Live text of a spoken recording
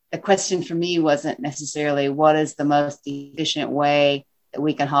question for me wasn't necessarily what is the most efficient way that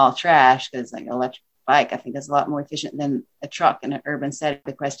we can haul trash, because like an electric bike, I think is a lot more efficient than a truck in an urban setting.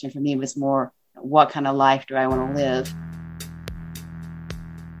 The question for me was more, what kind of life do I want to live?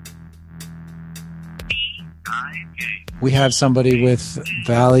 We have somebody with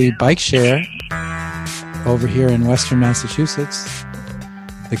Valley Bike Share over here in Western Massachusetts,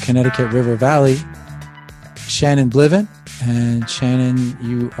 the Connecticut River Valley, Shannon Bliven. And Shannon,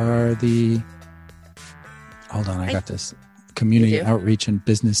 you are the, hold on, I got this, community outreach and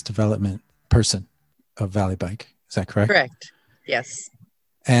business development person of Valley Bike. Is that correct? Correct. Yes.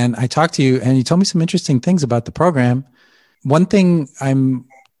 And I talked to you and you told me some interesting things about the program. One thing I'm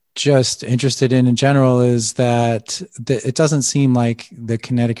just interested in general is that it doesn't seem like the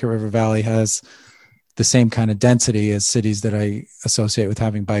Connecticut River Valley has the same kind of density as cities that I associate with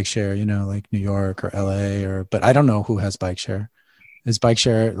having bike share, you know, like New York or LA, but I don't know who has bike share. Is bike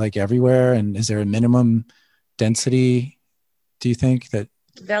share like everywhere? And is there a minimum density, do you think, that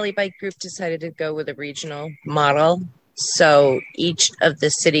Valley Bike Group decided to go with a regional model? So each of the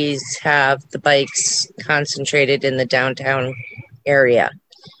cities have the bikes concentrated in the downtown area.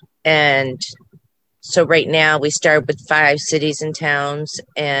 And so right now we start with 5 cities and towns,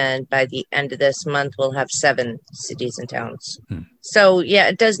 and by the end of this month, we'll have 7 cities and towns. So yeah,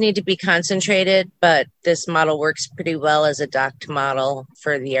 it does need to be concentrated, but this model works pretty well as a docked model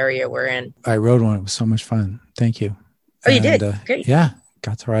for the area we're in. I rode one. It was so much fun. Thank you. Oh, you did? Great. Yeah,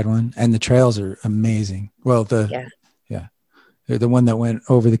 got to ride one. And the trails are amazing. Well, the one that went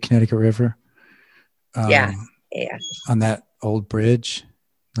over the Connecticut River. Yeah. On that old bridge,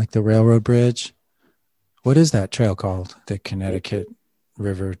 like the railroad bridge. What is that trail called? The Connecticut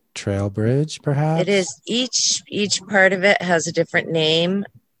River Trail Bridge, perhaps? It is. Each part of it has a different name.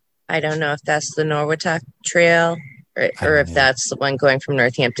 I don't know if that's the Norwottuck Trail or if that's the one going from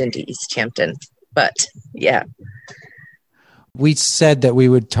Northampton to East Hampton. But yeah. We said that we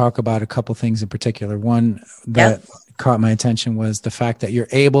would talk about a couple things in particular. One that caught my attention was the fact that you're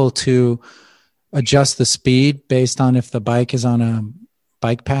able to adjust the speed based on if the bike is on a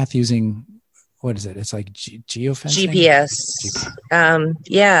bike path using, what is it? It's like geofencing?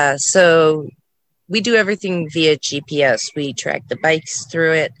 GPS. So we do everything via GPS. We track the bikes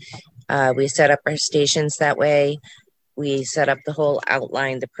through it. We set up our stations that way. We set up the whole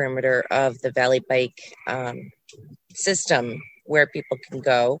outline, the perimeter of the Valley Bike system where people can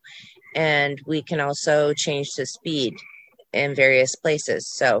go. And we can also change the speed in various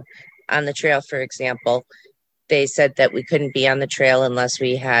places. So on the trail, for example, they said that we couldn't be on the trail unless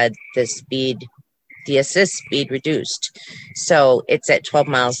we had the assist speed reduced. So it's at 12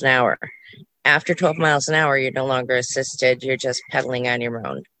 miles an hour. After 12 miles an hour, you're no longer assisted. You're just pedaling on your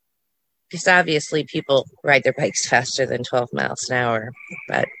own. Because obviously people ride their bikes faster than 12 miles an hour.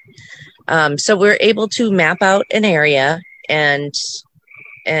 But so we're able to map out an area and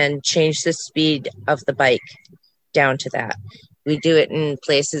change the speed of the bike down to that. We do it in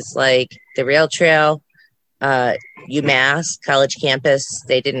places like the rail trail, UMass, college campus.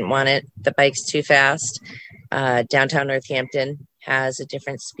 They didn't want the bikes too fast. Downtown Northampton has a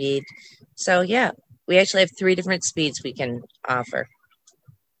different speed. So yeah, we actually have 3 different speeds we can offer.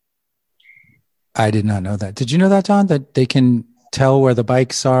 I did not know that. Did you know that, John, that they can tell where the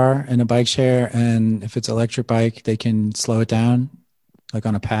bikes are in a bike share, and if it's an electric bike, they can slow it down, like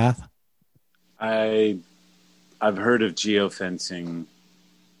on a path? I've heard of geofencing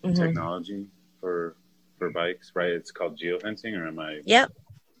technology for bikes, right? It's called geofencing, or am I? Yep.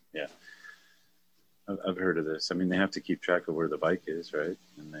 Yeah. I've heard of this. I mean, they have to keep track of where the bike is, right?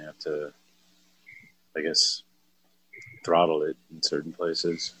 And they have to, I guess, throttle it in certain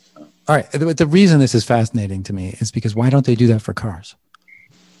places. So. All right. The reason this is fascinating to me is because why don't they do that for cars?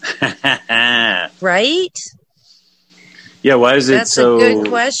 Right? Yeah. Why is That's a good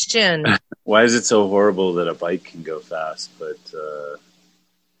question. Why is it so horrible that a bike can go fast, but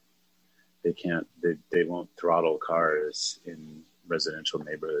they can't? They won't throttle cars in residential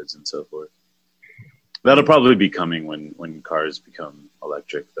neighborhoods and so forth. That'll probably be coming when cars become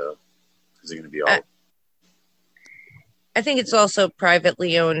electric, though. Is it going to be all? I think it's also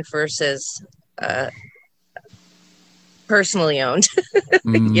privately owned versus personally owned.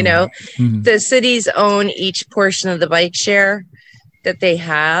 You know, the cities own each portion of the bike share that they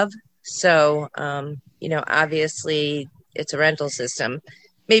have. So, you know, obviously it's a rental system.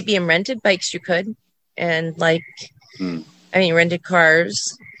 Maybe in rented bikes you could, and rented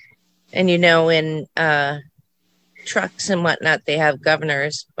cars, and, you know, in trucks and whatnot, they have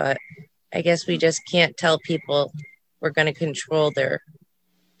governors, but I guess we just can't tell people we're going to control their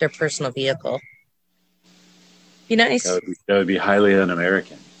personal vehicle. Be nice. That would be highly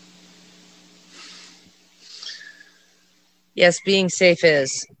un-American. Yes, being safe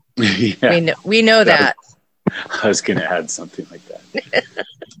is. Yeah, We know that. I was going to add something like that.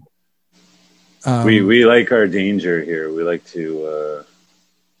 We like our danger here. We like to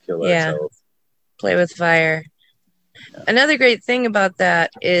kill ourselves. Play with fire. Yeah. Another great thing about that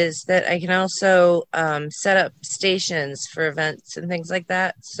is that I can also set up stations for events and things like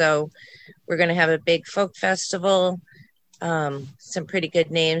that. So we're going to have a big folk festival. Some pretty good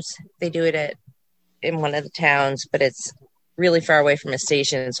names. They do it in one of the towns, but it's really far away from a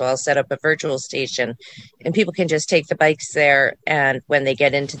station. So I'll set up a virtual station and people can just take the bikes there. And when they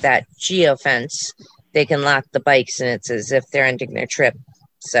get into that geofence, they can lock the bikes and it's as if they're ending their trip.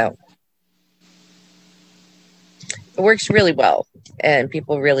 So it works really well and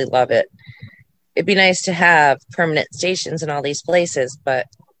people really love it. It'd be nice to have permanent stations in all these places, but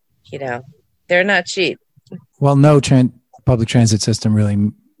you know, they're not cheap. Well, no public transit system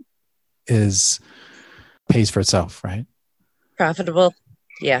really pays for itself, right? Profitable.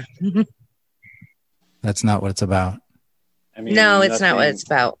 Yeah. That's not what it's about. I mean, no, it's not what it's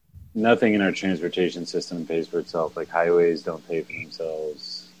about. Nothing in our transportation system pays for itself. Like highways don't pay for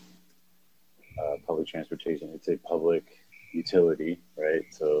themselves. Public transportation, it's a public utility, right?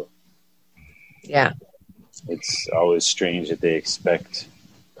 So yeah, it's always strange that they expect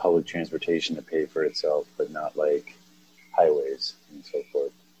public transportation to pay for itself, but not like highways and so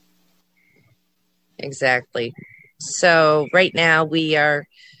forth. Exactly. So right now we are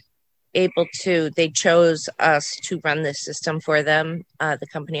able to, they chose us to run this system for them. The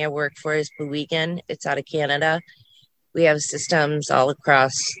company I work for is Bouygues. It's out of Canada. We have systems all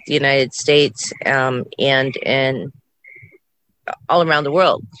across the United States and in all around the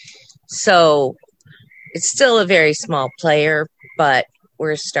world. So it's still a very small player, but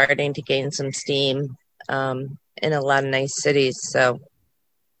we're starting to gain some steam in a lot of nice cities. So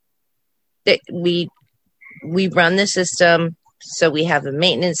we run the system. So we have a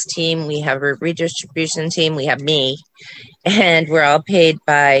maintenance team, we have a redistribution team, we have me, and we're all paid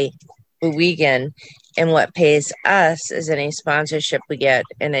by Bouygues. And what pays us is any sponsorship we get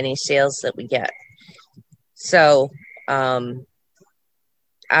and any sales that we get. So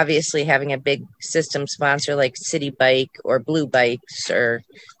obviously having a big system sponsor like City Bike or Blue Bikes or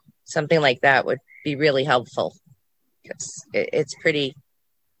something like that would be really helpful. Because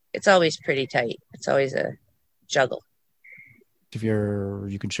it's always pretty tight. It's always a juggle. If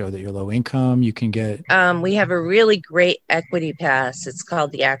you can show that you're low income, you can get. We have a really great equity pass. It's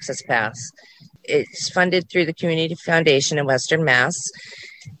called the Access Pass. It's funded through the Community Foundation in Western Mass.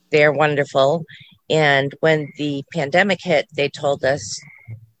 They're wonderful. And when the pandemic hit, they told us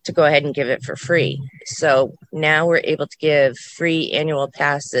to go ahead and give it for free. So now we're able to give free annual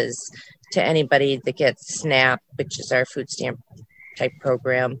passes to anybody that gets SNAP, which is our food stamp type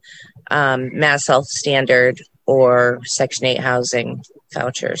program, Mass Health Standard, or Section 8 housing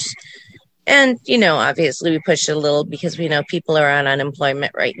vouchers. And, you know, obviously we push it a little because we know people are on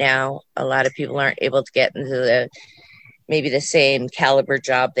unemployment right now. A lot of people aren't able to get into maybe the same caliber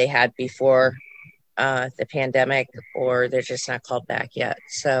job they had before the pandemic, or they're just not called back yet.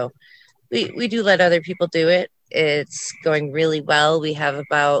 So we do let other people do it. It's going really well. We have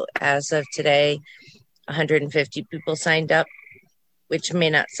about, as of today, 150 people signed up, which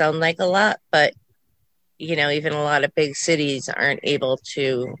may not sound like a lot, but, you know, even a lot of big cities aren't able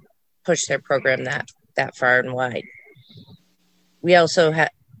to push their program that far and wide. We also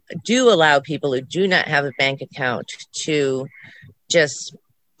do allow people who do not have a bank account to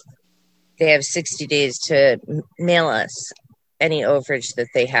they have 60 days to mail us any overage that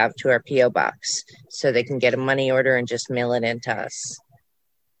they have to our P.O. box so they can get a money order and just mail it in to us.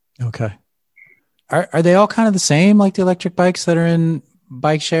 Okay. Are they all kind of the same, like the electric bikes that are in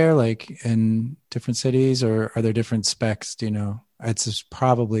bike share, like in different cities, or are there different specs? Do you know? It's just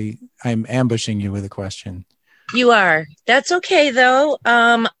probably, I'm ambushing you with a question. You are. That's okay, though.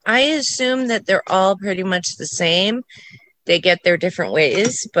 I assume that they're all pretty much the same. They get their different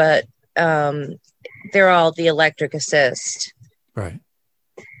ways, but they're all the electric assist. Right.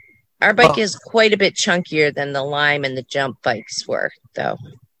 Our bike is quite a bit chunkier than the Lime and the Jump bikes were, though.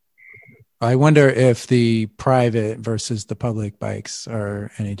 I wonder if the private versus the public bikes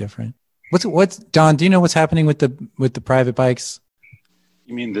are any different. What's Don? Do you know what's happening with the private bikes?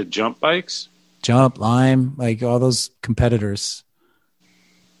 You mean the Jump bikes? Jump, Lime, like all those competitors.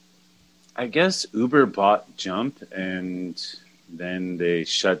 I guess Uber bought Jump and then they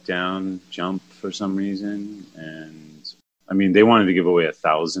shut down Jump for some reason. And I mean, they wanted to give away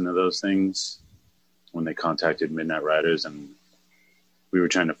 1,000 of those things when they contacted Midnight Riders, and we were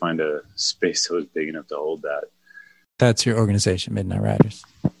trying to find a space that was big enough to hold that. That's your organization, Midnight Riders.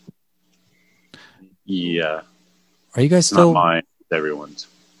 Yeah. Are you guys It's not still? mine. It's everyone's.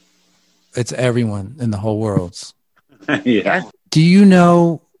 It's everyone in the whole world. Yeah. Do you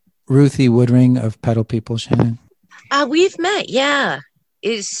know Ruthie Woodring of Pedal People, Shannon? We've met. Yeah.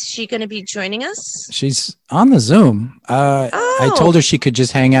 Is she going to be joining us? She's on the Zoom. I told her she could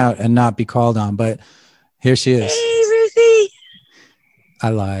just hang out and not be called on, but here she is. Hey, Ruthie. I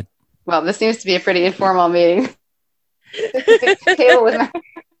lied. Well, this seems to be a pretty informal meeting. Table with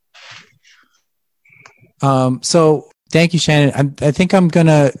So thank you, Shannon. I think I'm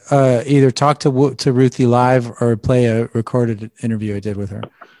gonna either talk to Ruthie live or play a recorded interview I did with her.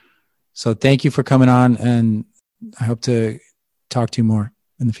 So thank you for coming on, and I hope to talk to you more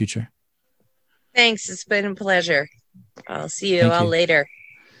in the future. Thanks. It's been a pleasure. I'll see you Thank all you. later.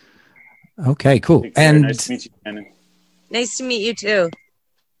 Okay, cool. Take care. And Nice to meet you, Shannon. Nice to meet you too.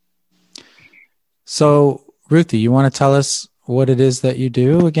 so, Ruthie, you want to tell us what it is that you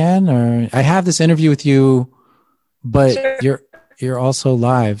do again? Or I have this interview with you, but Sure. you're also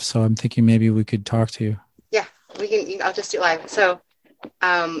live, so I'm thinking maybe we could talk to you. Yeah, we can. I'll just do it live. So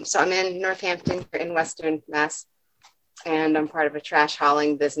I'm in Northampton, in Western Mass, and I'm part of a trash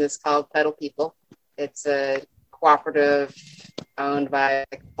hauling business called Pedal People. It's a cooperative owned by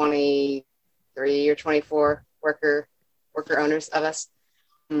 23 or 24 worker owners of us.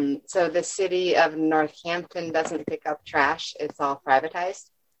 So the city of Northampton doesn't pick up trash. It's all privatized.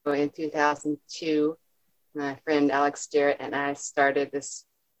 So in 2002, my friend Alex Jarrett and I started this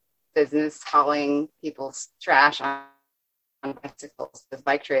business hauling people's trash on bicycles with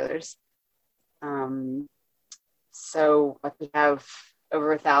bike trailers. So we have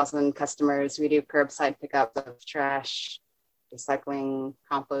over 1,000 customers. We do curbside pickup of trash, recycling,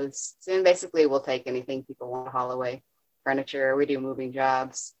 compost, and basically we'll take anything people want to haul away. Furniture, we do moving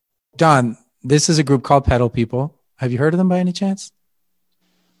jobs. Don, this is a group called Pedal People. Have you heard of them by any chance?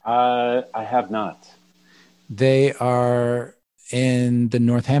 I have not. They are in the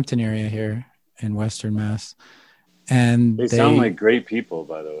Northampton area here in Western Mass. And They sound like great people,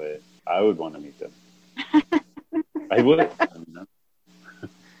 by the way. I would want to meet them. I would.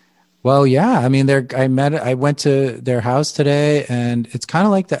 Well, yeah. I mean, I went to their house today, and it's kind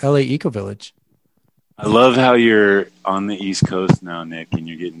of like the LA Eco Village. I love how you're on the East Coast now, Nick, and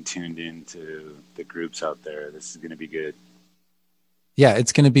you're getting tuned into the groups out there. This is going to be good. Yeah,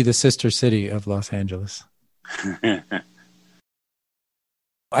 it's going to be the sister city of Los Angeles.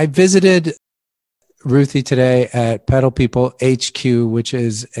 I visited Ruthie today at Pedal People HQ, which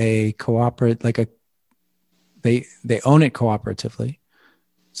is a cooperative, they own it cooperatively.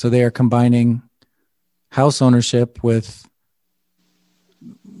 So they are combining house ownership with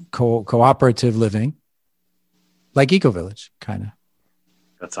cooperative living, like Eco Village, kind of.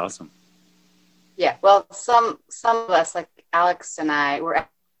 That's awesome. Yeah, well, some of us, like Alex and I, we're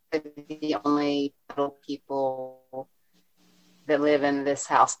the only pedal people that live in this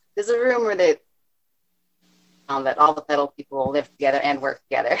house. There's a room where that all the pedal people live together and work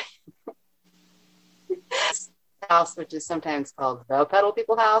together. House, which is sometimes called the Pedal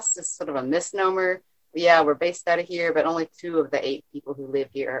People House, is sort of a misnomer. Yeah, we're based out of here, but only 2 of the 8 people who live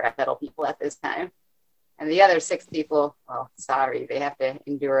here are Pedal People at this time. And the other 6 people, well, sorry, they have to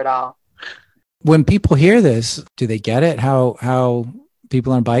endure it all. When people hear this, do they get it? How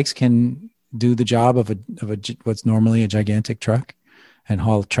people on bikes can do the job of what's normally a gigantic truck and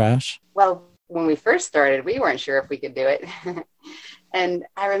haul trash? Well, when we first started, we weren't sure if we could do it. And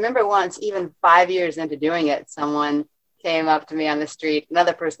I remember once, even 5 years into doing it, someone came up to me on the street,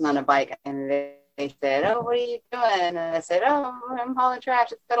 another person on a bike, and they said, "Oh, what are you doing?" And I said, "Oh, I'm hauling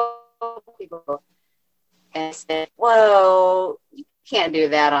trash. It's Pedal People." And I said, "Whoa, you can't do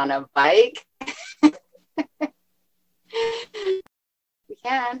that on a bike." We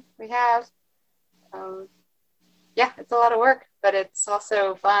have. Yeah, it's a lot of work, but it's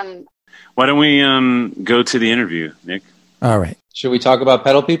also fun. Why don't we go to the interview, Nick? All right. Should we talk about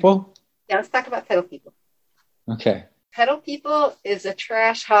Pedal People? Yeah, let's talk about Pedal People. Okay. Pedal People is a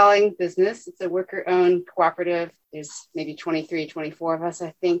trash hauling business. It's a worker-owned cooperative. There's maybe 23, 24 of us,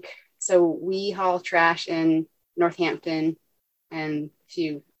 I think. So we haul trash in Northampton and a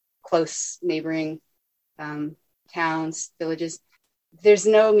few close neighboring towns, villages. There's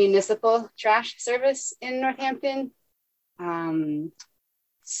no municipal trash service in Northampton.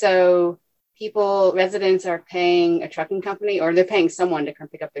 So residents are paying a trucking company, or they're paying someone to come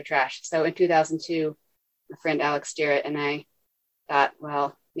pick up their trash. So in 2002, my friend Alex Jarrett and I thought,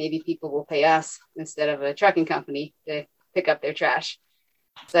 well, maybe people will pay us instead of a trucking company to pick up their trash.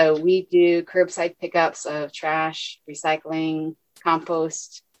 So we do curbside pickups of trash, recycling,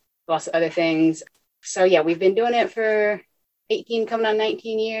 compost, lots of other things. So yeah, we've been doing it for 18, coming on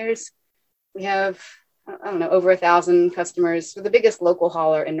 19 years. We have I don't know, over 1,000 customers. We're the biggest local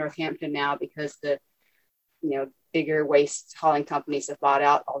hauler in Northampton now because the bigger waste hauling companies have bought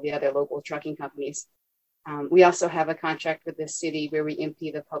out all the other local trucking companies. We also have a contract with the city where we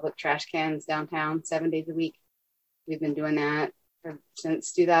empty the public trash cans downtown 7 days a week. We've been doing that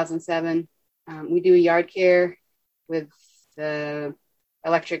since 2007. We do yard care with the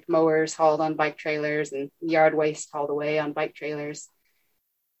electric mowers hauled on bike trailers and yard waste hauled away on bike trailers.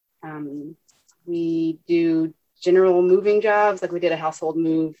 We do general moving jobs, like we did a household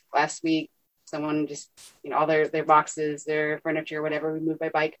move last week. Someone just, all their boxes, their furniture, whatever, we move by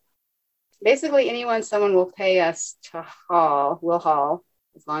bike. Basically, someone will pay us to haul, we'll haul,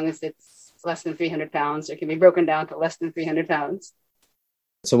 as long as it's less than 300 pounds. It can be broken down to less than 300 pounds.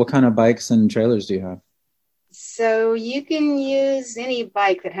 So what kind of bikes and trailers do you have? So you can use any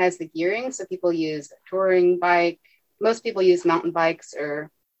bike that has the gearing. So people use a touring bike. Most people use mountain bikes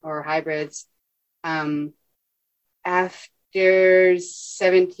or hybrids. After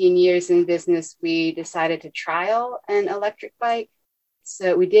 17 years in business, we decided to trial an electric bike.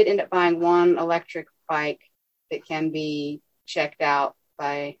 So we did end up buying one electric bike that can be checked out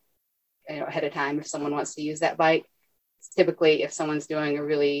by ahead of time if someone wants to use that bike. Typically, if someone's doing a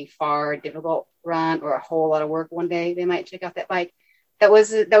really far, difficult run or a whole lot of work one day, they might check out that bike. That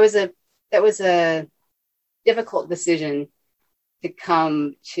was a difficult decision to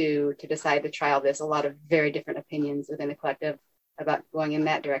come to decide to trial this. A lot of very different opinions within the collective about going in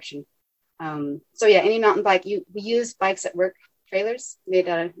that direction. So yeah, any mountain bike. We use Bikes at Work trailers made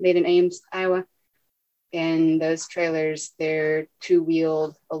in Ames, Iowa. And those trailers, they're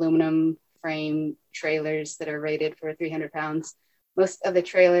 2-wheeled aluminum frame trailers that are rated for 300 pounds. Most of the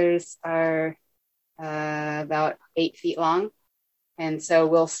trailers are about 8 feet long. And so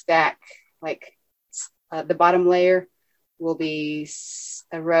we'll stack the bottom layer will be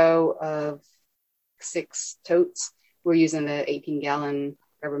a row of 6 totes. We're using the 18-gallon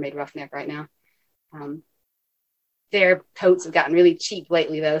Rubbermaid Roughneck right now. Their totes have gotten really cheap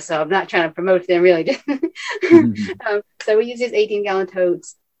lately, though, so I'm not trying to promote them really. Mm-hmm. So we use these 18-gallon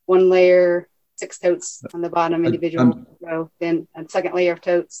totes, one layer, 6 totes on the bottom, individual row, then a second layer of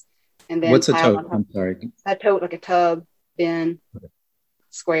totes, and then what's a tote? I'm sorry. A tote, like a tub, bin,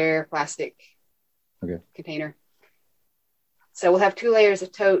 square plastic container. So we'll have 2 layers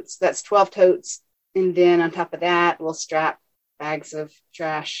of totes. That's 12 totes, and then on top of that, we'll strap bags of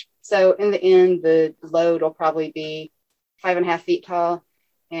trash. So in the end, the load will probably be 5.5 feet tall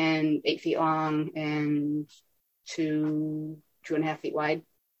and 8 feet long and 2.5 feet wide,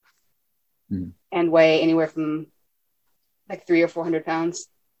 and weigh anywhere from 300 or 400 pounds.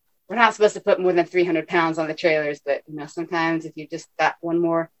 We're not supposed to put more than 300 pounds on the trailers, but sometimes if you just got one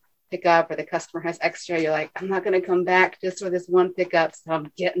more pickup or the customer has extra, you're like, I'm not going to come back just for this one pickup, so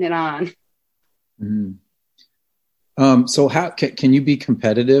I'm getting it on. Mm-hmm. So how can you be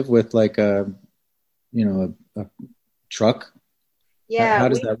competitive with a truck? Yeah. How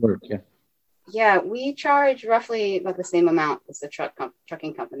does that work? Yeah, we charge roughly about the same amount as the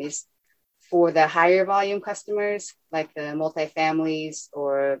trucking companies for the higher volume customers, like the multifamilies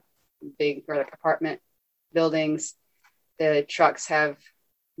or big or apartment buildings. The trucks have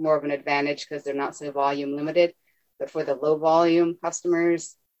more of an advantage because they're not so volume limited. But for the low volume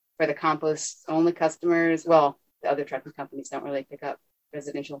customers, for the compost only customers, well, the other trucking companies don't really pick up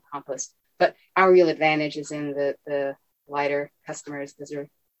residential compost. But our real advantage is in the lighter customers because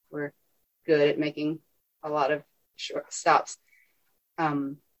we're good at making a lot of short stops.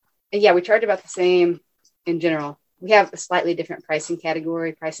 And yeah, we charge about the same in general. We have a slightly different pricing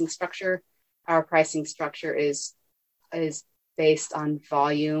structure. Our pricing structure is based on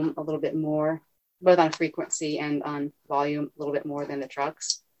volume a little bit more, both on frequency and on volume a little bit more than the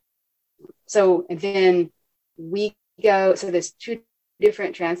trucks. So, and then so there's 2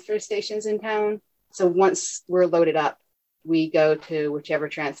 different transfer stations in town. So once we're loaded up, we go to whichever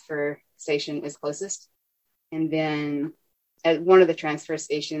transfer station is closest. And then at one of the transfer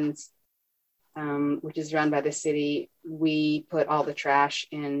stations, which is run by the city, we put all the trash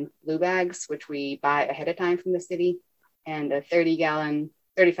in blue bags, which we buy ahead of time from the city. And a 35-gallon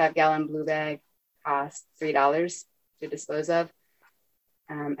blue bag costs $3 to dispose of.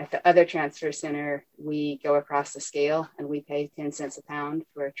 At the other transfer center, we go across the scale and we pay 10 cents a pound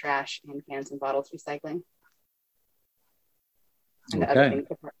for trash and cans and bottles recycling. And the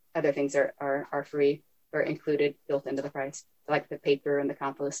other things are free or included, built into the price, like the paper and the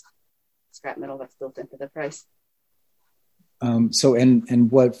compost, scrap metal that's built into the price. So,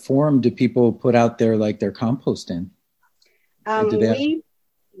 and what form do people put out their compost in?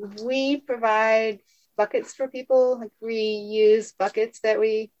 We provide buckets for people, like reuse buckets that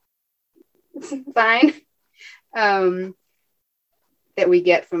we sign that we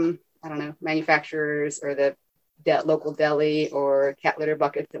get from, I don't know, manufacturers or the local deli or cat litter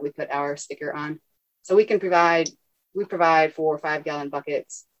buckets that we put our sticker on. So we provide 4 or 5 gallon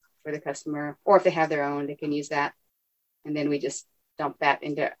buckets for the customer, or if they have their own, they can use that. And then we just dump that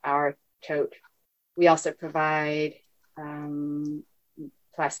into our tote. We also provide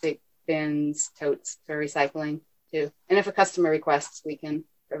plastic bins, totes for recycling too. And if a customer requests, we can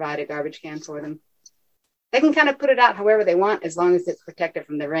provide a garbage can for them. They can kind of put it out however they want, as long as it's protected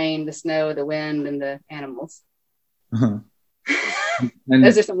from the rain, the snow, the wind, and the animals. Uh-huh.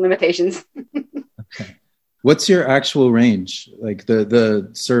 Those are some limitations. Okay. What's your actual range, like the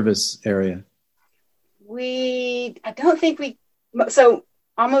service area? So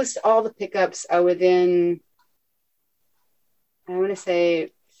almost all the pickups are within, I want to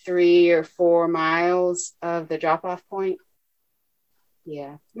say 3 or 4 miles of the drop-off point.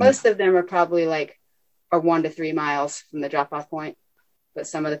 Yeah. Most of them are probably like 1 to 3 miles from the drop-off point, but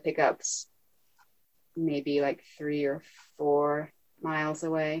some of the pickups maybe like 3 or 4 miles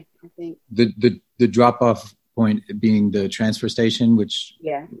away, I think. The drop-off point being the transfer station, which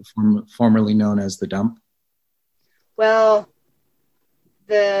formerly known as the dump? Well,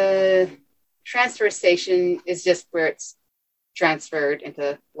 the transfer station is just where it's transferred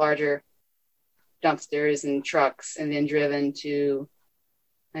into larger dumpsters and trucks and then driven to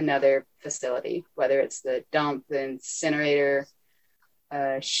another facility, whether it's the dump, the incinerator,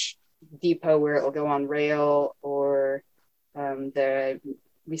 depot where it will go on rail, or the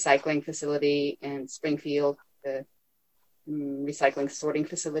recycling facility in Springfield, the recycling sorting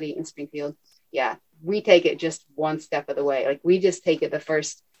facility in Springfield. Yeah, we take it just one step of the way. Like we just take it the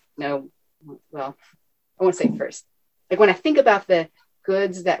first, I won't say first. Like when I think about the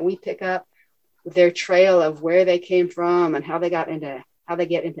goods that we pick up, their trail of where they came from and how they get into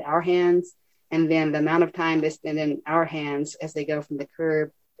our hands, and then the amount of time they spend in our hands as they go from the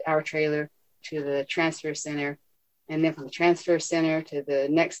curb to our trailer to the transfer center, and then from the transfer center to the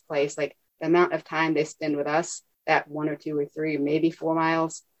next place, like the amount of time they spend with us, that 1 or 2 or 3, maybe 4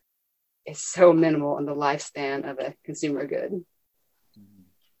 miles, is so minimal in the lifespan of a consumer good.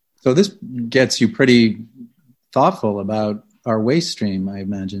 So this gets you pretty thoughtful about our waste stream, I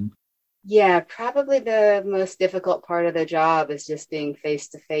imagine. Yeah, probably the most difficult part of the job is just being face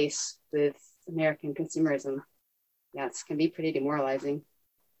to face with American consumerism. Yeah, it can be pretty demoralizing.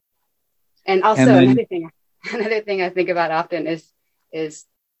 And also another thing I think about often is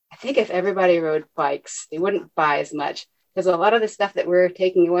I think if everybody rode bikes, they wouldn't buy as much, because a lot of the stuff that we're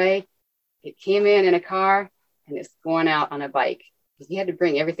taking away, it came in a car and it's going out on a bike. If you had to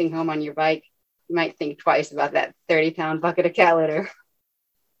bring everything home on your bike, you might think twice about that 30-pound bucket of cat litter.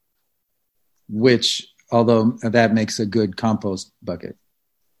 Which, although that makes a good compost bucket.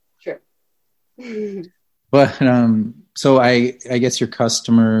 Sure. But so I guess your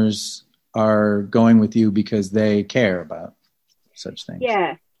customers are going with you because they care about such things.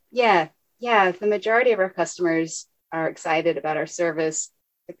 Yeah. The majority of our customers are excited about our service.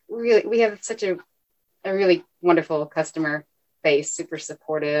 Really, we have such a really wonderful customer base, super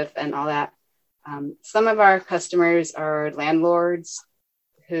supportive and all that. Some of our customers are landlords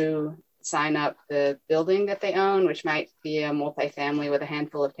who sign up the building that they own, which might be a multifamily with a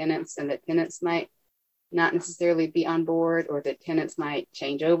handful of tenants, and the tenants might not necessarily be on board, or the tenants might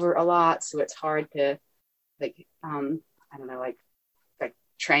change over a lot. So it's hard to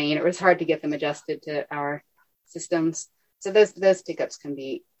train, or it's hard to get them adjusted to our systems. So those pickups can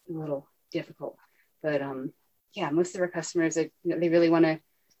be a little difficult, but most of our customers they really want to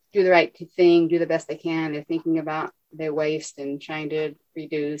do the right thing, do the best they can. They're thinking about their waste and trying to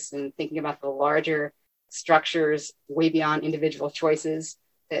reduce, and thinking about the larger structures way beyond individual choices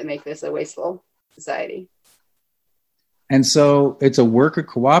that make this a wasteful society. And so it's a worker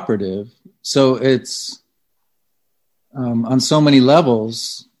cooperative. So it's on so many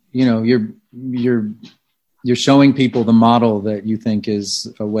levels, you're showing people the model that you think is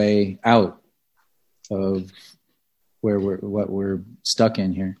a way out of what we're stuck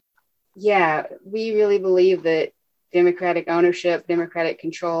in here. Yeah, we really believe that democratic ownership, democratic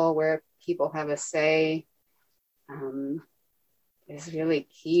control, where people have a say, is really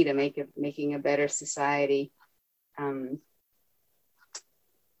key to making a better society. I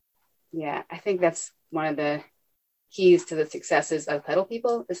think that's one of the keys to the successes of Pedal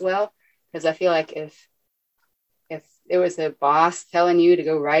People as well, because I feel like if there was a boss telling you to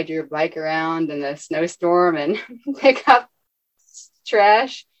go ride your bike around in the snowstorm and pick up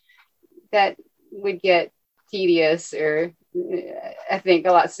trash, that would get tedious, or I think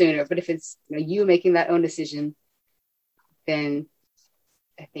a lot sooner. But if it's you making that own decision, then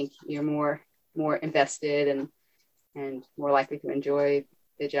I think you're more more invested and more likely to enjoy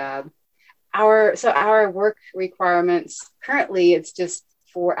the job. Our work requirements currently, it's just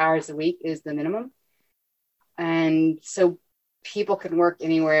 4 hours a week is the minimum. And so people can work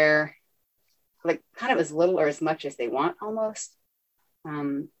anywhere, like kind of as little or as much as they want almost.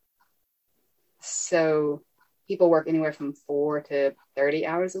 So people work anywhere from 4 to 30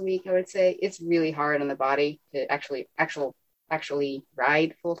 hours a week, I would say. It's really hard on the body to actually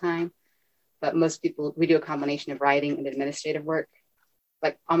ride full time. But most people, we do a combination of riding and administrative work.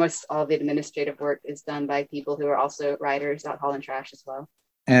 Like almost all the administrative work is done by people who are also riders out hauling trash as well.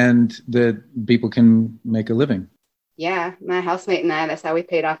 And the people can make a living. Yeah, my housemate and I, that's how we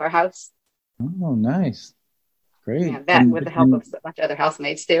paid off our house. Oh, nice. Great. Yeah, that with the help of a bunch of other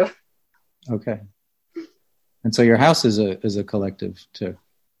housemates too. Okay. And so your house is a collective too.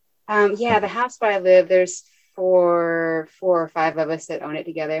 Yeah, the house where I live, there's four or five of us that own it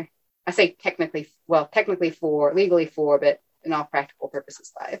together. I say technically 4, legally 4, but in all practical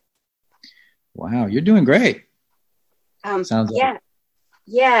purposes 5. Wow, you're doing great. Sounds like.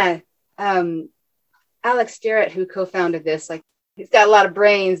 Yeah. Alex Jarrett, who co-founded this, like he's got a lot of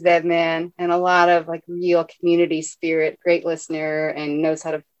brains, that man, and a lot of like real community spirit, great listener, and knows how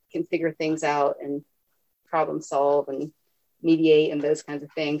to configure things out and problem solve and mediate and those kinds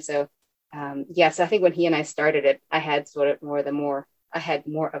of things. So so I think when he and I started it, I had more of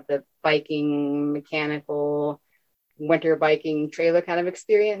the biking, mechanical, winter biking trailer kind of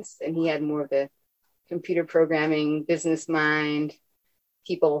experience, and he had more of the computer programming, business mind,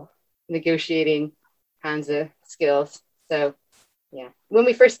 people negotiating kinds of skills. So yeah, when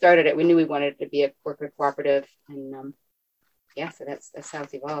we first started it, we knew we wanted it to be a worker cooperative, and so that's how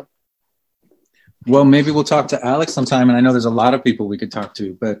it's evolved. Well, maybe we'll talk to Alex sometime, and I know there's a lot of people we could talk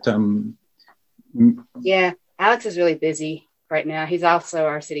to, but yeah, Alex is really busy right now. He's also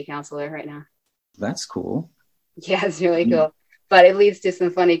our city councilor right now. That's cool. Yeah, it's really cool, but it leads to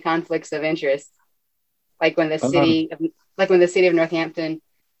some funny conflicts of interest. Like when the city of Northampton,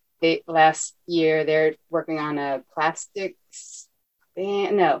 last year they're working on a plastics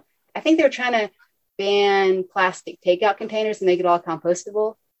ban. No, I think they were trying to ban plastic takeout containers and make it all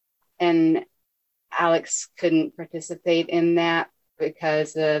compostable. And Alex couldn't participate in that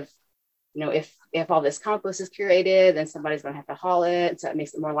because of, if all this compost is curated, then somebody's going to have to haul it. So it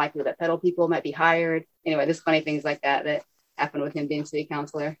makes it more likely that pedal people might be hired. Anyway, there's funny things like that happened with him being city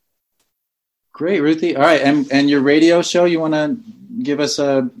councilor. Great, Ruthie. All right. And your radio show, you want to give us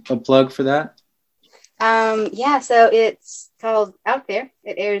a plug for that? So it's called Out There.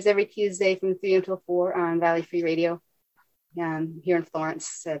 It airs every Tuesday from 3 until 4 on Valley Free Radio. Here in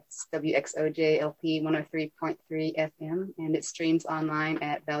Florence, it's WXOJLP 103.3 FM, and it streams online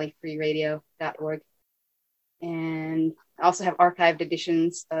at valleyfreeradio.org. And I also have archived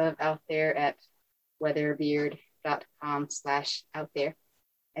editions of Out There at weatherbeard.com/out there.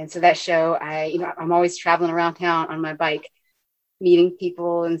 And so that show, I'm always traveling around town on my bike, meeting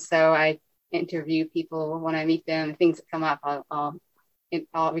people. And so I interview people when I meet them. Things that come up, I'll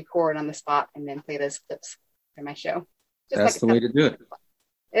record on the spot and then play those clips for my show. That's the way to do it.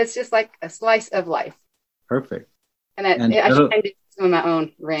 It's just like a slice of life. Perfect. And I should do some of my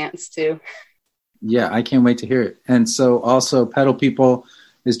own rants too. Yeah, I can't wait to hear it. And so also Pedal People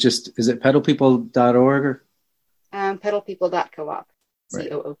is it pedalpeople.org? Pedalpeople.coop. Right.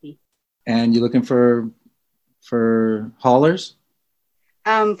 COOP. And you're looking for haulers?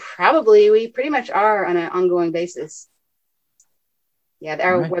 Probably. We pretty much are on an ongoing basis. Yeah,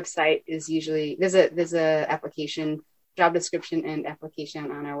 our website is usually there's a application, job description and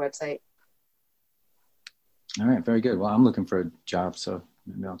application on our website. All right, very good. Well, I'm looking for a job, so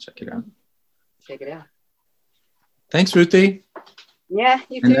maybe I'll check it out. Check it out. Thanks, Ruthie. Yeah,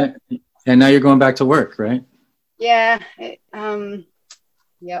 you too. And now you're going back to work, right? Yeah.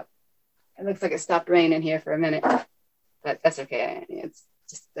 Yep. It looks like it stopped raining here for a minute, but that's okay. It's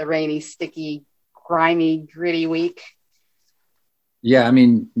just a rainy, sticky, grimy, gritty week. Yeah, I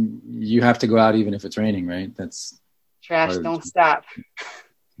mean, you have to go out even if it's raining, right? That's trash. Don't stop.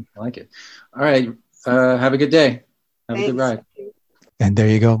 I like it. All right. Have a good day. Have a good ride. And there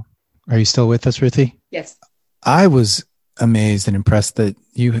you go. Are you still with us, Ruthie? Yes. I was amazed and impressed that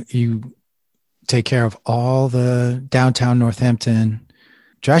you take care of all the downtown Northampton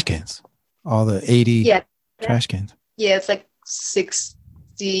trash cans, all the 80 trash cans. Yeah, it's like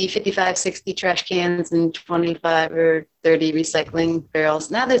 55, 60 trash cans and 25 or 30 recycling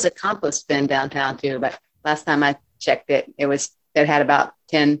barrels. Now there's a compost bin downtown too, but last time I checked it had about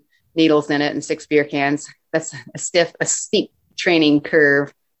 10 needles in it and 6 beer cans. That's a steep training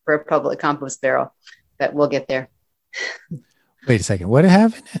curve for a public compost barrel, but we'll get there. Wait a second. What did it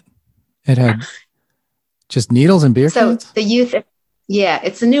have in it? It had just needles and beer So cans? the youth, yeah,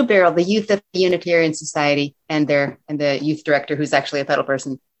 it's a new barrel. The youth of the Unitarian Society and the youth director, who's actually a pedal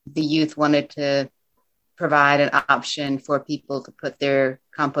person, the youth wanted to provide an option for people to put their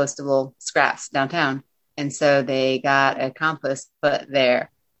compostable scraps downtown. And so they got a compost put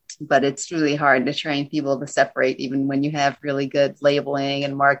there. But it's really hard to train people to separate, even when you have really good labeling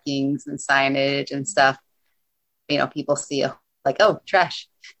and markings and signage and stuff. People see like, oh, trash.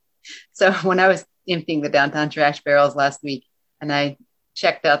 So when I was emptying the downtown trash barrels last week, and I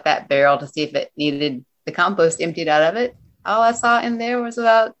checked out that barrel to see if it needed the compost emptied out of it, all I saw in there was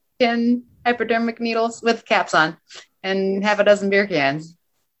about 10 hypodermic needles with caps on and half a dozen beer cans.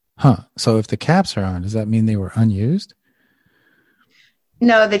 Huh. So if the caps are on, does that mean they were unused?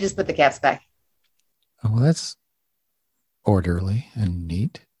 No, they just put the caps back. Oh, well, that's orderly and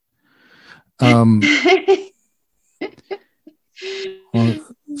neat. Well,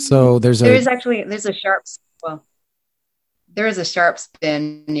 so there is a sharp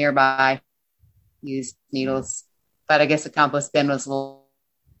bin nearby. Use needles, but I guess the compost bin was a little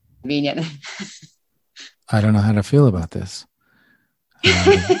convenient. I don't know how to feel about this.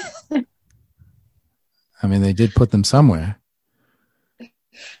 I mean, they did put them somewhere.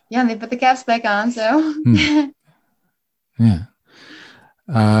 Yeah, and they put the caps back on, so. Yeah.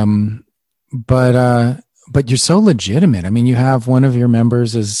 But you're so legitimate. I mean, you have one of your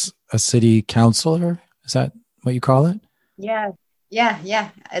members as a city councilor. Is that what you call it? Yeah.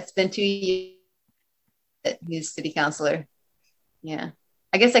 It's been 2 years that he's city councilor. Yeah.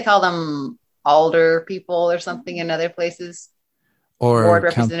 I guess they call them alder people or something in other places. Or board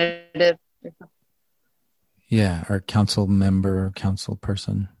representative. Yeah, or council member, council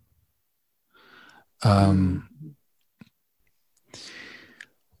person.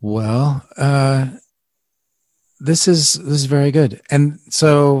 Well, this is very good. And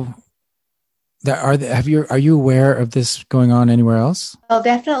so are you aware of this going on anywhere else? Well,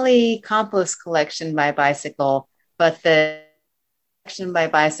 definitely compost collection by bicycle, but the collection by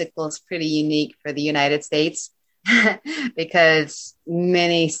bicycle is pretty unique for the United States because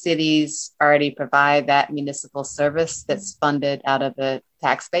many cities already provide that municipal service that's funded out of the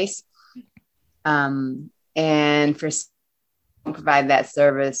tax base. And for provide that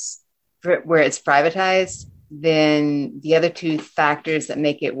service where it's privatized, then the other two factors that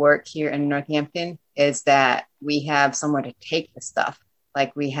make it work here in Northampton is that we have somewhere to take the stuff.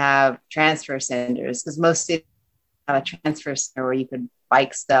 Like we have transfer centers, because most cities have a transfer center where you could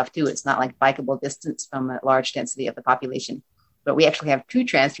bike stuff too. It's not like bikeable distance from a large density of the population. But we actually have two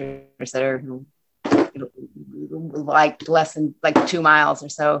transfer centers that are like less than 2 miles or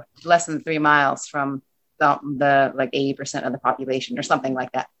so, less than 3 miles from the 80% of the population or something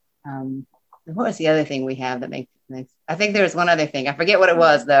like that. What was the other thing we have that makes I think there was one other thing. I forget what it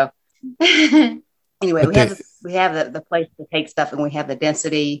was though. Anyway, we have the place to take stuff, and we have the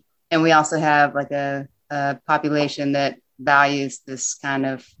density, and we also have like a population that values this kind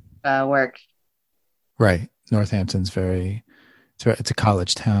of work. Right. Northampton's it's a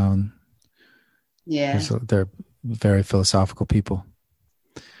college town. Yeah. They're very philosophical people.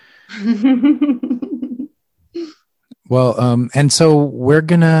 Well, and so we're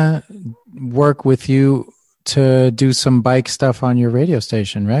going to work with you to do some bike stuff on your radio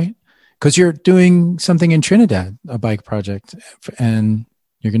station, right? Because you're doing something in Trinidad, a bike project, and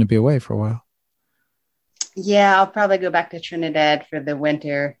you're going to be away for a while. Yeah, I'll probably go back to Trinidad for the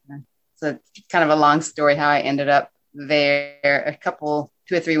winter. So it's kind of a long story how I ended up there 2 or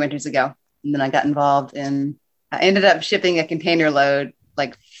 3 winters ago. And then I got involved I ended up shipping a container load,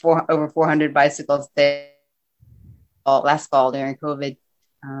 like over 400 bicycles there last fall during COVID.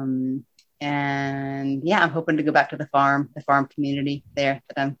 And yeah, I'm hoping to go back to the farm community there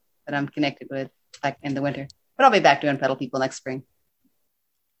that I'm connected with back in the winter. But I'll be back doing Pedal People next spring.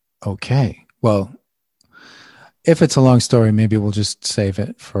 Okay. Well, if it's a long story, maybe we'll just save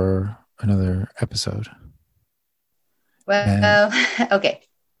it for another episode. Well, okay.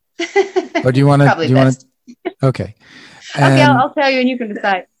 Or do you want to? Probably best. Okay. Okay, I'll tell you, and you can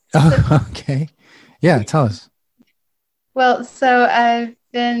decide. Okay. Yeah, tell us. Well, so I've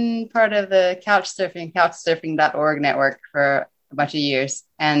been part of the couchsurfing.org network for a bunch of years.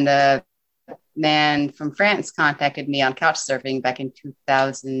 And a man from France contacted me on Couchsurfing back in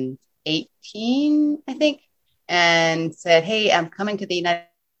 2018, I think, and said, hey, I'm coming to the United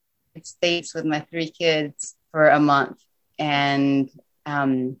States with my 3 kids for a month, and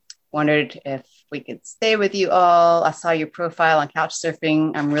wondered if we could stay with you all. I saw your profile on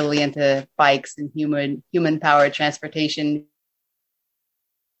Couchsurfing. I'm really into bikes and human-powered transportation.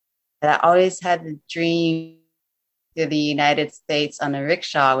 I always had the dream to the United States on a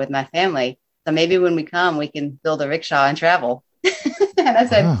rickshaw with my family. So maybe when we come, we can build a rickshaw and travel. And I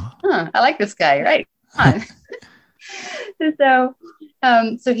said, I like this guy, right? Come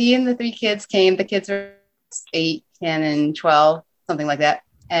on. So he and the 3 kids came. The kids were 8, 10, and 12, something like that.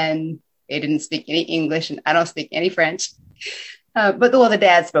 And they didn't speak any English, and I don't speak any French. But the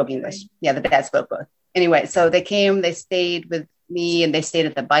dad spoke English. Yeah, the dad spoke both. Anyway, so they came, they stayed with me, and they stayed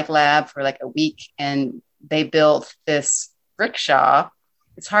at the bike lab for like a week, and they built this rickshaw.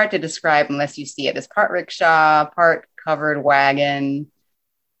 It's hard to describe unless you see it. It's part rickshaw, part covered wagon,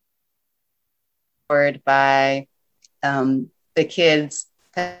 powered by the kids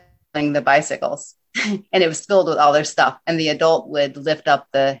pedaling the bicycles. And it was filled with all their stuff. And the adult would lift up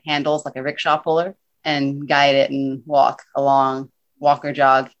the handles like a rickshaw puller and guide it and walk or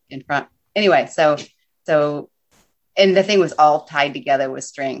jog in front. Anyway, so, and the thing was all tied together with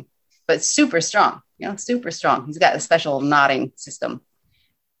string, but super strong, super strong. He's got a special knotting system.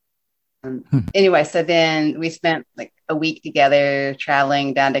 Anyway, so then we spent like a week together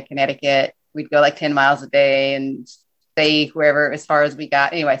traveling down to Connecticut. We'd go like 10 miles a day and stay wherever as far as we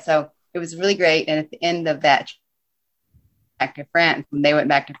got. Anyway, so it was really great. And at the end of that, back to France, when they went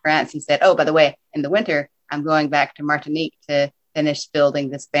back to France, he said, oh, by the way, in the winter, I'm going back to Martinique to finish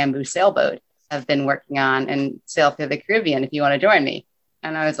building this bamboo sailboat I've been working on and sail through the Caribbean if you want to join me.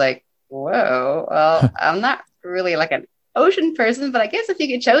 And I was like, whoa, well, I'm not really like an ocean person, but I guess if you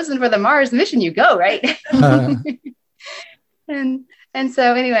get chosen for the Mars mission, you go, right? And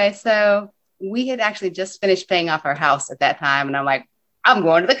so anyway, so we had actually just finished paying off our house at that time. And I'm like, I'm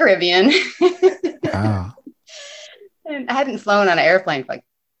going to the Caribbean. Wow. And I hadn't flown on an airplane for like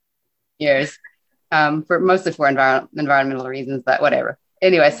years, mostly for environmental reasons, but whatever.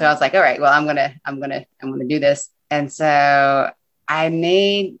 Anyway, so I was like, all right, well, I'm gonna do this. And so I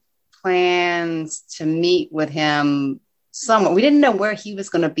made plans to meet with him somewhere. We didn't know where he was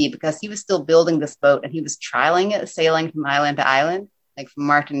going to be because he was still building this boat and he was trialing it, sailing from island to island, like from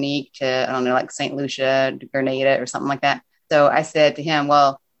Martinique to, I don't know, like St. Lucia to Grenada or something like that. So I said to him,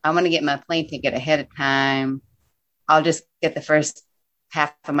 well, I'm going to get my plane ticket ahead of time. I'll just get the first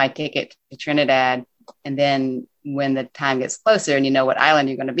half of my ticket to Trinidad. And then when the time gets closer and you know what island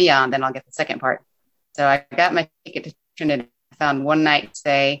you're going to be on, then I'll get the second part. So I got my ticket to Trinidad. I found one night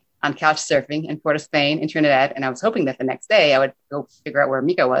stay on couch surfing in Port of Spain in Trinidad. And I was hoping that the next day I would go figure out where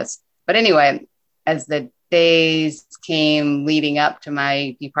Mika was. But anyway, as the days came leading up to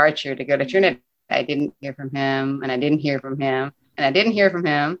my departure to go to Trinidad, I didn't hear from him and I didn't hear from him and I didn't hear from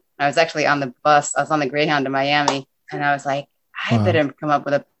him. I was actually on the bus. I was on the Greyhound to Miami and I was like, I better come up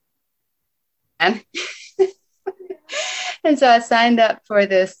with a plan. And so I signed up for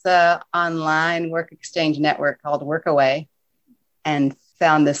this online work exchange network called Workaway and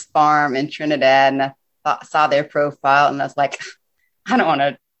found this farm in Trinidad. And I saw their profile and I was like, I don't want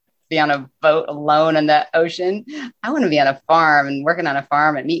to be on a boat alone in the ocean. I want to be on a farm and working on a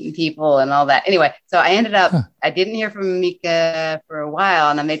farm and meeting people and all that. Anyway, so I ended up, I didn't hear from Mika for a while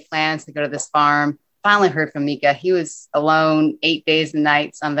and I made plans to go to this farm. Finally heard from Mika. He was alone 8 days and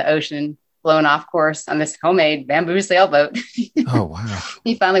nights on the ocean, blown off course on this homemade bamboo sailboat. Oh, wow.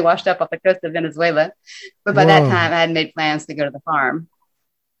 He finally washed up off the coast of Venezuela. But by that time, I had made plans to go to the farm.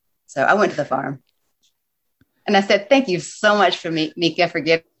 So I went to the farm. And I said, thank you so much for Mika for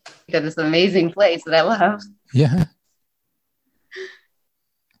getting to this amazing place that I love. Yeah.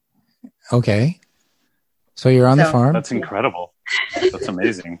 Okay. So you're on the farm? That's incredible. That's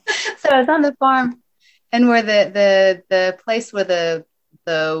amazing. So I was on the farm and where the place where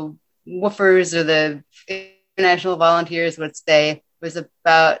the woofers or the international volunteers would stay was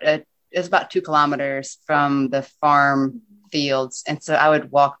about 2 kilometers from the farm fields. And so I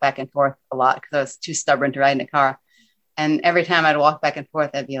would walk back and forth a lot because I was too stubborn to ride in a car. And every time I'd walk back and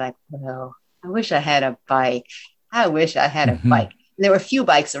forth, I'd be like, well, I wish I had a bike. I wish I had a bike. And there were a few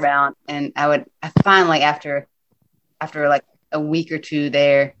bikes around. And I finally, after like a week or two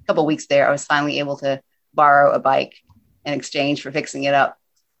there, a couple of weeks there, I was finally able to borrow a bike in exchange for fixing it up.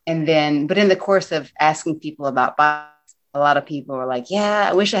 And then, but in the course of asking people about bikes, a lot of people were like, yeah,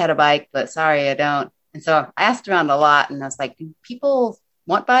 I wish I had a bike, but sorry, I don't. And so I asked around a lot and I was like, do people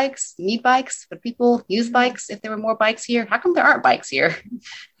want bikes, need bikes? Would people use bikes if there were more bikes here? How come there aren't bikes here?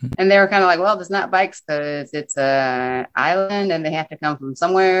 And they were kind of like, well, there's not bikes because it's an island and they have to come from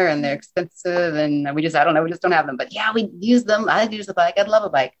somewhere and they're expensive. And I don't know, we just don't have them. But yeah, we use them. I'd use a bike. I'd love a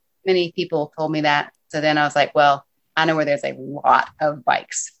bike. Many people told me that. So then I was like, well, I know where there's a lot of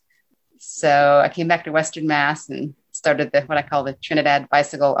bikes. So I came back to Western Mass and started what I call the Trinidad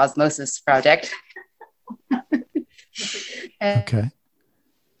Bicycle Osmosis Project. Okay.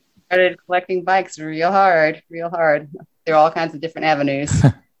 started collecting bikes real hard. There are all kinds of different avenues,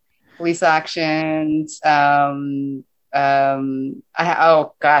 police auctions. Oh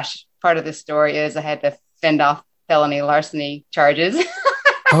gosh, part of the story is I had to fend off felony larceny charges.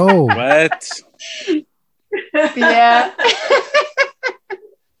 Oh, What? Yeah.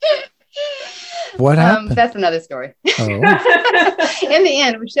 what happened? That's another story. Oh, In the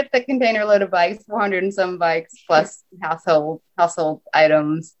end, we shipped a container load of bikes, 400 and some bikes, plus household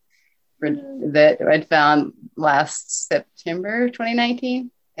items that I'd found last September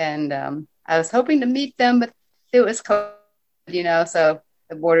 2019. And I was hoping to meet them, but it was COVID, so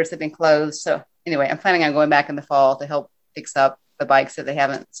the borders have been closed. So anyway, I'm planning on going back in the fall to help fix up the bikes that they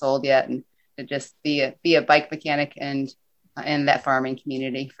haven't sold yet, and to just be a bike mechanic and in that farming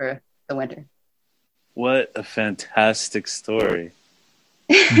community for the winter. What a fantastic story.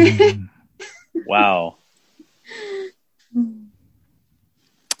 mm. Wow.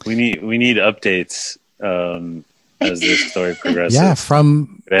 We need updates as this story progresses. Yeah,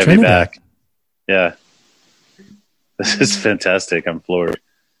 from Good to have you Trinidad. back. Yeah. This is fantastic. I'm floored.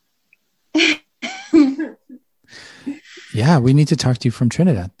 Yeah, we need to talk to you from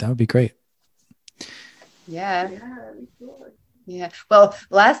Trinidad. That would be great. Yeah. Well,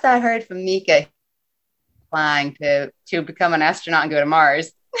 last I heard from Mika, flying to become an astronaut and go to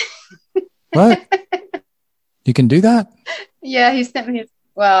Mars. What? You can do that? Yeah, he sent me his.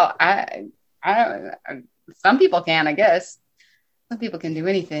 Well, I don't. Some people can, I guess. Some people can do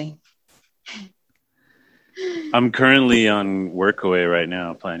anything. I'm currently on Workaway right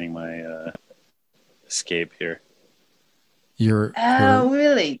now, planning my escape here. You're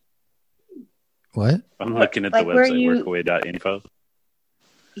Really? what? I'm looking at Like, the where website, you- workaway.info.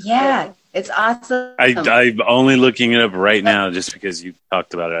 Yeah, it's awesome. I'm only looking it up right now just because you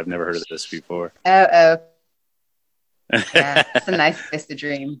talked about it. I've never heard of this before. Yeah, it's a nice place to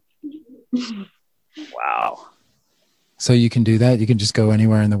dream. Wow. So you can do that? You can just go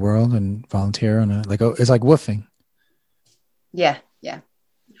anywhere in the world and volunteer on it's like woofing. Yeah.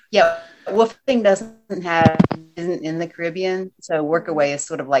 Woofing isn't in the Caribbean, so Workaway is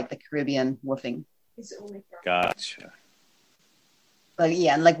sort of like the Caribbean woofing. Gotcha. But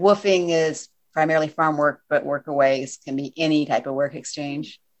yeah, and like woofing is primarily farm work, but Workaways can be any type of work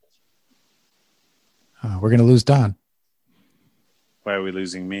exchange. We're going to lose Don. Why are we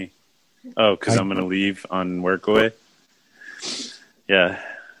losing me? Oh, because I'm going to leave on Workaway? Yeah.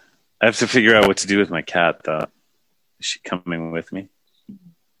 I have to figure out what to do with my cat, though. Is she coming with me?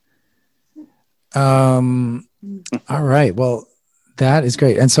 All right. Well, that is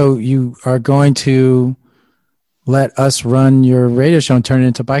great. And so you are going to let us run your radio show and turn it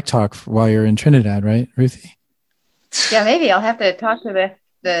into Bike Talk while you're in Trinidad, right, Ruthie? Yeah, maybe I'll have to talk to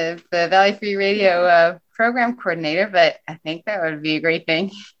the Valley Free Radio program coordinator, but I think that would be a great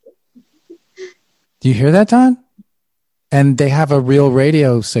thing. Do you hear that, Don? And they have a real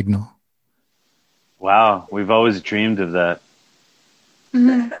radio signal. Wow. We've always dreamed of that.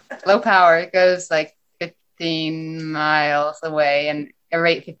 Low power. It goes like 15 miles away and a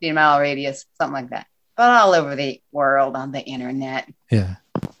 15-mile radius, something like that. But all over the world on the internet. Yeah.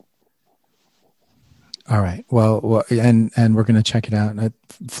 All right. Well, and we're going to check it out at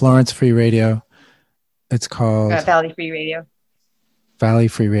Florence Free Radio. It's called Valley Free Radio. Valley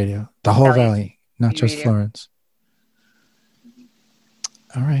Free Radio. The whole valley, not Free just Radio. Florence.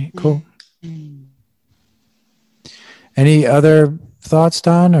 All right. Cool. Any other thoughts,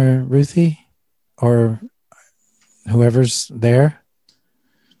 Don or Ruthie or whoever's there?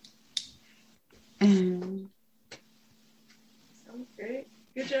 Sounds great.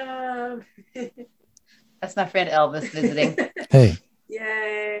 Good job. That's my friend Elvis visiting. Hey,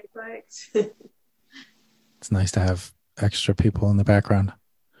 Yay, bikes. it's nice to have extra people in the background.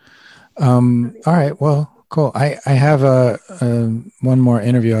 All right. Well, cool. I have a one more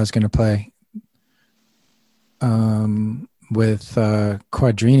interview I was going to play with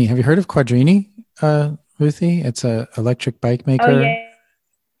Quadrini. Have you heard of Quadrini, Ruthie? It's a electric bike maker. Oh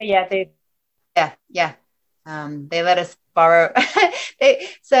yeah, yeah. They let us borrow.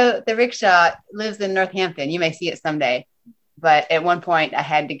 So the rickshaw lives in Northampton. You may see it someday. But at one point, I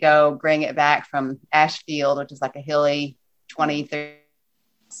had to go bring it back from Ashfield, which is like a hilly 20, 30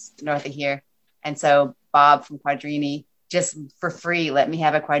 north of here. And so Bob from Quadrini, just for free, let me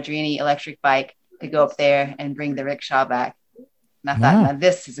have a Quadrini electric bike to go up there and bring the rickshaw back. And I thought, now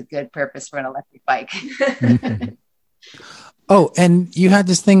this is a good purpose for an electric bike. Mhm. Oh, and you had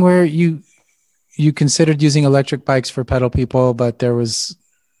this thing where you considered using electric bikes for pedal people, but there was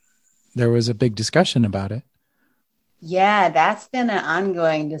a big discussion about it. Yeah, that's been an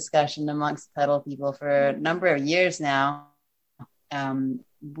ongoing discussion amongst pedal people for a number of years now.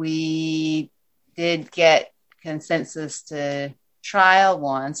 We did get consensus to trial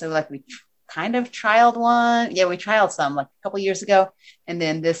one. So like we kind of trialed one. Yeah, we trialed some like a couple years ago. And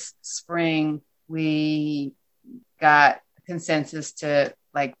then this spring we got consensus to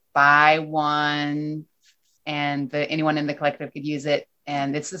like buy one and anyone in the collective could use it.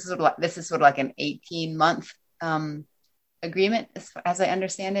 And this is sort of like an 18-month agreement as I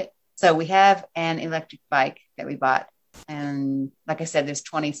understand it. So we have an electric bike that we bought. And like I said, there's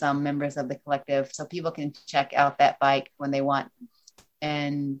 20 some members of the collective. So people can check out that bike when they want.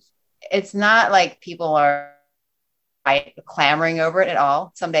 And it's not like people are clamoring over it at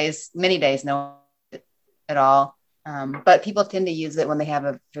all. Some days, many days, no at all. But people tend to use it when they have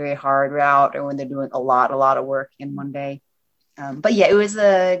a very hard route or when they're doing a lot of work in one day. But yeah, it was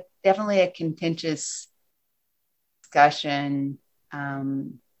definitely a contentious discussion.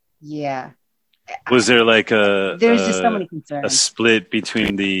 Yeah. Was there like there's just so many concerns. A split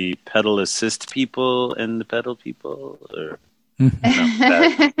between the pedal assist people and the pedal people? Or no,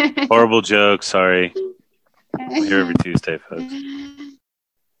 that horrible joke. Sorry. We're here every Tuesday, folks.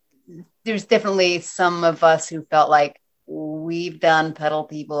 There's definitely some of us who felt like we've done pedal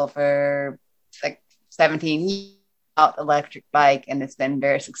people for like 17 years out electric bike and it's been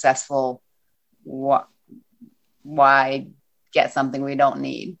very successful. Why get something we don't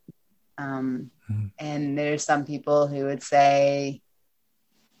need? And there's some people who would say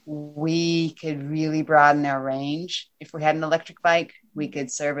we could really broaden our range. If we had an electric bike, we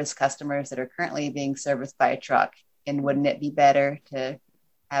could service customers that are currently being serviced by a truck. And wouldn't it be better to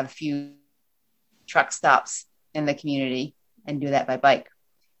have a few truck stops in the community and do that by bike?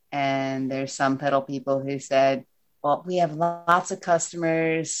 And there's some pedal people who said, well, we have lots of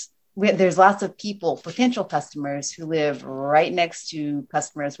customers. There's lots of people, potential customers who live right next to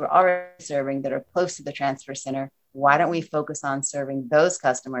customers we're already serving that are close to the transfer center. Why don't we focus on serving those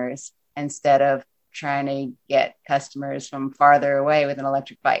customers instead of trying to get customers from farther away with an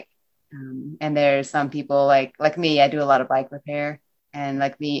electric bike? And there's some people like me, I do a lot of bike repair. And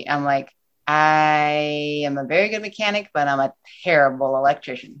like me, I'm like, I am a very good mechanic, but I'm a terrible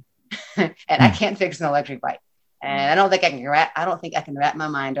electrician. And I can't fix an electric bike. And I don't think I can wrap my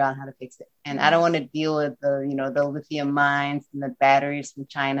mind around how to fix it. And I don't want to deal with the lithium mines and the batteries from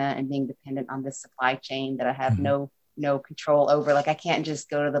China and being dependent on this supply chain that I have no control over. Like I can't just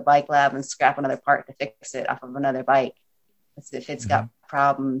go to the bike lab and scrap another part to fix it off of another bike. If it's got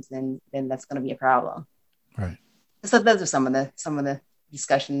problems, then that's going to be a problem. Right. So those are some of the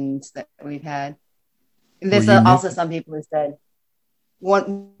discussions that we've had. And there's also some people who said,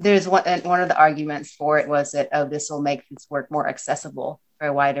 one of the arguments for it was that, this will make this work more accessible for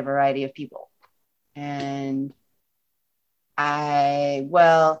a wider variety of people. And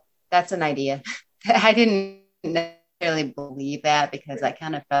that's an idea. I didn't necessarily believe that because I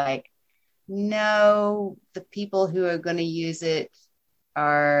kind of felt like, no, the people who are going to use it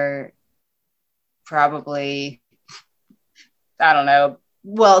are probably, I don't know.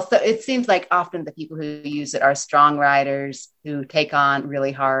 Well, so it seems like often the people who use it are strong riders who take on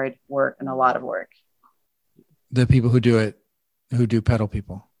really hard work and a lot of work. The people who do it, who do pedal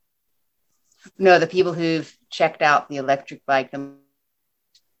people. No, the people who've checked out the electric bike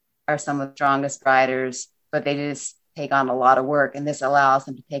are some of the strongest riders, but they just take on a lot of work, and this allows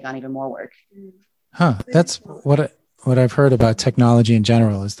them to take on even more work. Huh. That's what I've heard about technology in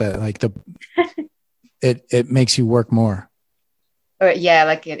general is that like it makes you work more. Yeah,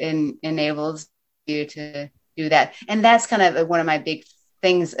 like it enables you to do that. And that's kind of one of my big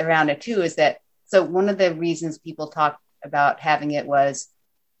things around it too, is that, so one of the reasons people talked about having it was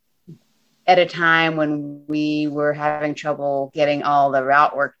at a time when we were having trouble getting all the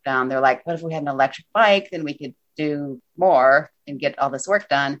route work done. They're like, what if we had an electric bike? Then we could do more and get all this work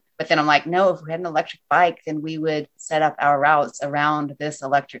done. But then I'm like, no, if we had an electric bike, then we would set up our routes around this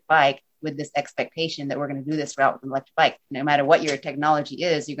electric bike with this expectation that we're going to do this route with an electric bike. No matter what your technology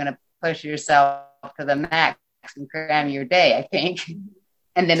is, you're going to push yourself to the max and cram your day, I think.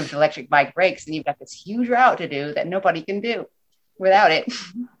 And then if the electric bike breaks, then you've got this huge route to do that nobody can do without it.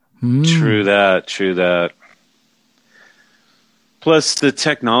 True that. Plus the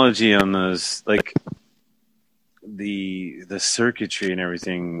technology on those, like the circuitry and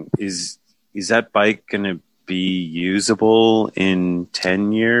everything, is that bike going to be usable in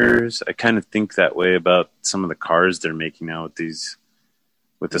 10 years? I kind of think that way about some of the cars they're making now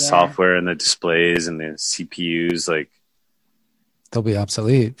with the software and the displays and the CPUs. Like they'll be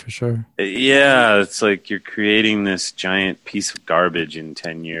obsolete for sure. Yeah, it's like you're creating this giant piece of garbage in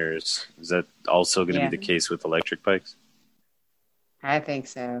 10 years. Is that also going to be the case with electric bikes? I think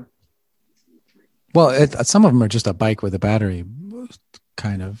so. Well, some of them are just a bike with a battery.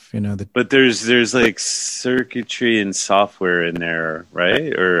 kind of, But there's like circuitry and software in there,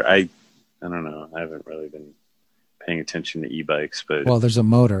 right? Or I don't know. I haven't really been paying attention to e-bikes, but well, there's a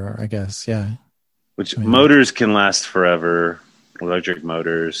motor, I guess. Yeah. Motors can last forever, electric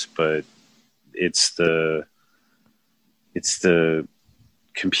motors, but it's the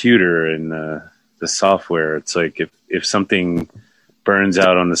computer and the software. It's like if something burns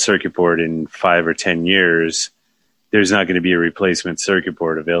out on the circuit board in 5 or 10 years, there's not going to be a replacement circuit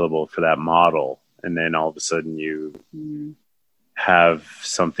board available for that model. And then all of a sudden you have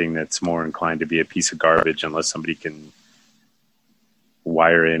something that's more inclined to be a piece of garbage unless somebody can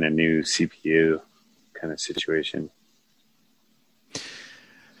wire in a new CPU kind of situation.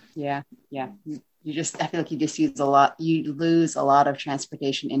 Yeah. I feel like you lose a lot of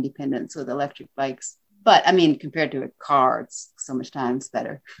transportation independence with electric bikes. But I mean, compared to a car, it's so much times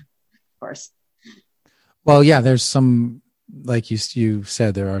better, of course. Well, yeah, there's some, like you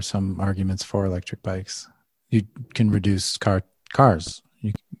said, there are some arguments for electric bikes. You can reduce cars.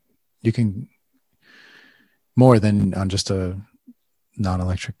 You can more than on just a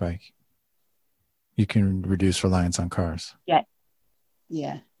non-electric bike. You can reduce reliance on cars.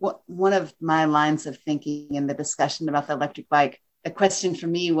 Yeah. One of my lines of thinking in the discussion about the electric bike, the question for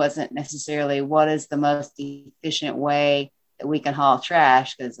me wasn't necessarily what is the most efficient way that we can haul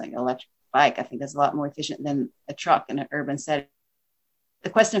trash, because like electric bike, I think is a lot more efficient than a truck in an urban setting.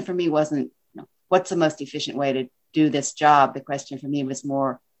 The question for me wasn't, what's the most efficient way to do this job? The question for me was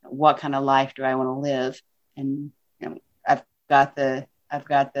more, what kind of life do I want to live? And I've got the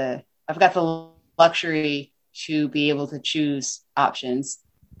luxury to be able to choose options,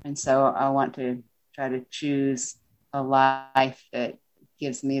 and so I want to try to choose a life that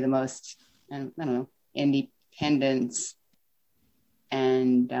gives me the most, independence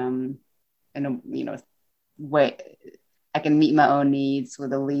and way I can meet my own needs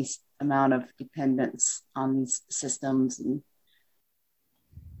with the least amount of dependence on these systems and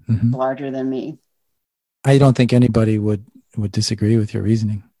larger than me. I don't think anybody would disagree with your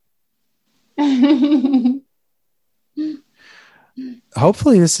reasoning.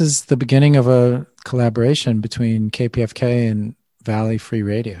 Hopefully this is the beginning of a collaboration between KPFK and Valley Free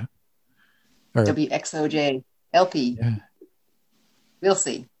Radio. Or WXOJ LP. Yeah. We'll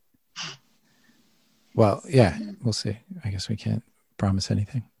see. Well, yeah, we'll see. I guess we can't promise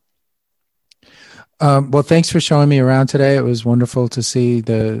anything. Well, thanks for showing me around today. It was wonderful to see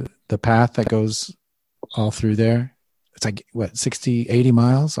the path that goes all through there. It's like, 60, 80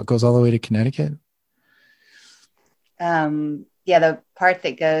 miles? It goes all the way to Connecticut? Yeah, the part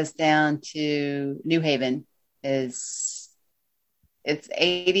that goes down to New Haven it's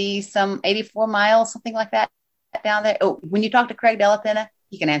 84 miles, something like that down there. Oh, when you talk to Craig Della Penna,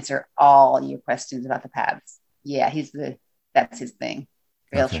 he can answer all your questions about the paths. Yeah, that's his thing.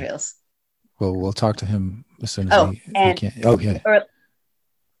 Rail trails. Well, we'll talk to him as soon as we can. Okay.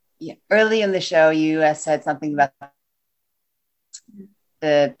 Early in the show, you said something about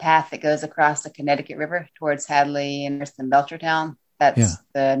the path that goes across the Connecticut River towards Hadley and Belchertown. That's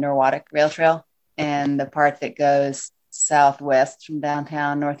the Norwottuck Rail Trail. And the part that goes southwest from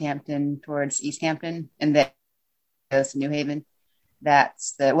downtown Northampton towards East Hampton and then goes to New Haven.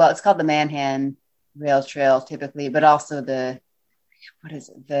 It's called the Manhan Rail Trail typically, but also the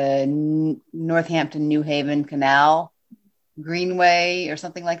Northampton New Haven Canal Greenway or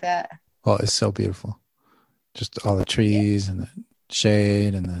something like that. Oh, it's so beautiful. Just all the trees and the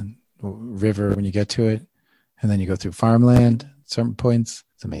shade and the river when you get to it. And then you go through farmland at certain points.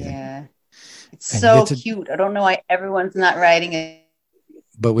 It's amazing. Yeah. It's so cute. I don't know why everyone's not riding it.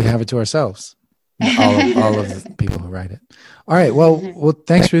 But we have it to ourselves. All of the people who ride it. All right. Well,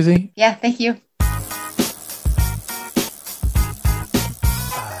 thanks, Ruthie. Yeah, thank you. I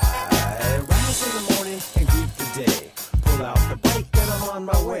rise in the morning and greet the day. Pull out the bike and I'm on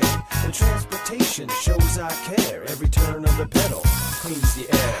my way. The transportation shows I care. Every turn of the pedal cleans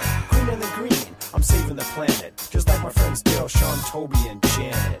the air. Greener than green, I'm saving the planet. Just like my friends Dale, Sean, Toby, and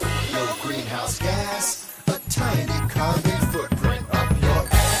Janet. No greenhouse gas, a tiny carbon footprint up your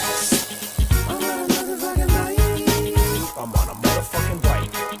ass. I'm on a motherfucking bike. I'm on a motherfucking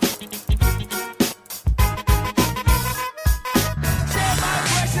bike.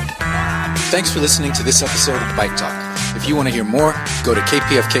 Thanks for listening to this episode of Bike Talk. If you want to hear more, go to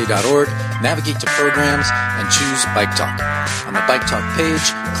kpfk.org, navigate to programs, and choose Bike Talk. On the Bike Talk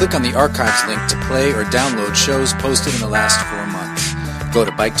page, click on the archives link to play or download shows posted in the last 4 months. Go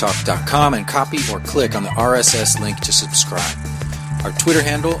to biketalk.com and copy or click on the RSS link to subscribe. Our Twitter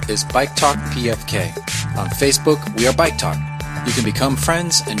handle is BikeTalkPFK. On Facebook, we are Bike Talk. You can become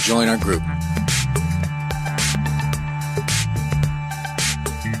friends and join our group.